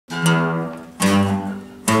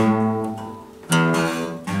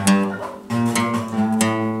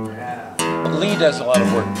does a lot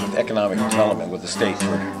of work with economic development with the state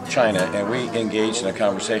for China, and we engaged in a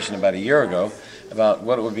conversation about a year ago about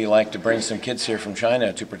what it would be like to bring some kids here from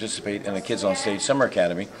China to participate in the Kids on Stage Summer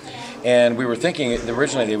Academy. And we were thinking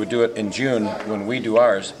originally they would do it in June when we do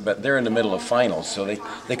ours, but they're in the middle of finals, so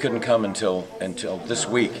they couldn't come until this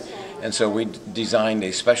week. And so we designed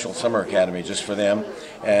a special summer academy just for them,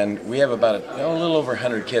 and we have about a little over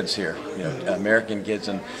 100 kids here, American kids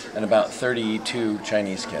and about 32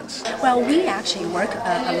 Chinese kids. Well, we actually work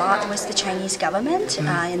a lot with the Chinese government.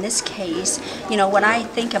 In this case, when I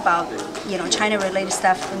think about China-related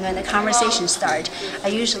stuff, when the conversation starts, I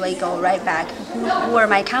usually go right back. Who are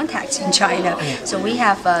my contacts in China? So we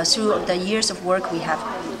have through the years of work we have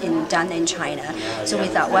done in China. So we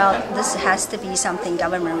thought, well, this has to be something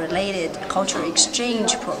government-related, cultural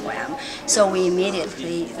exchange program. So we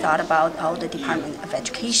immediately thought about the Department of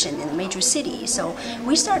Education in the major cities. So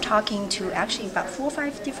we start talking to actually about 4 or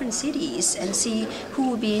 5 different cities and see who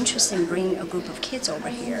would be interested in bringing a group of kids over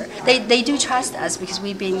here. They do trust us because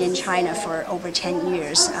we've been in China for over 10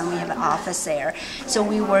 years and we have an office there. So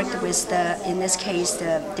we worked with in this case,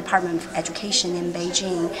 the Department of Education in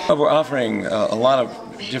Beijing. We're offering a lot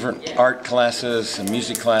of different art classes and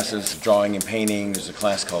music classes, drawing and painting. There's a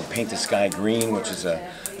class called Paint the Sky Green, which is a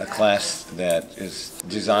class that is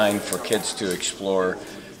designed for kids to explore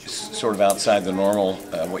sort of outside the normal,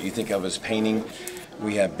 what you think of as painting.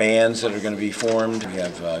 We have bands that are going to be formed. We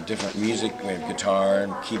have different music. We have guitar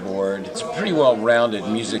and keyboard. It's a pretty well-rounded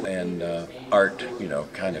music and art,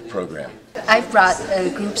 kind of program. I've brought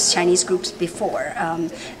Chinese groups before.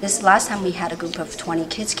 This last time we had a group of 20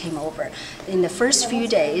 kids came over. In the first few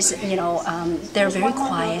days, they're very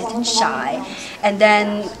quiet and shy, and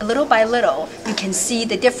then little by little, you can see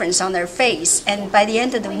the difference on their face. And by the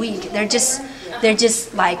end of the week, they're just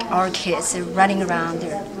like our kids. They're running around,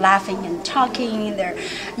 they're laughing and talking.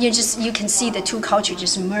 You can see the two cultures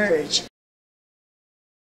just merge.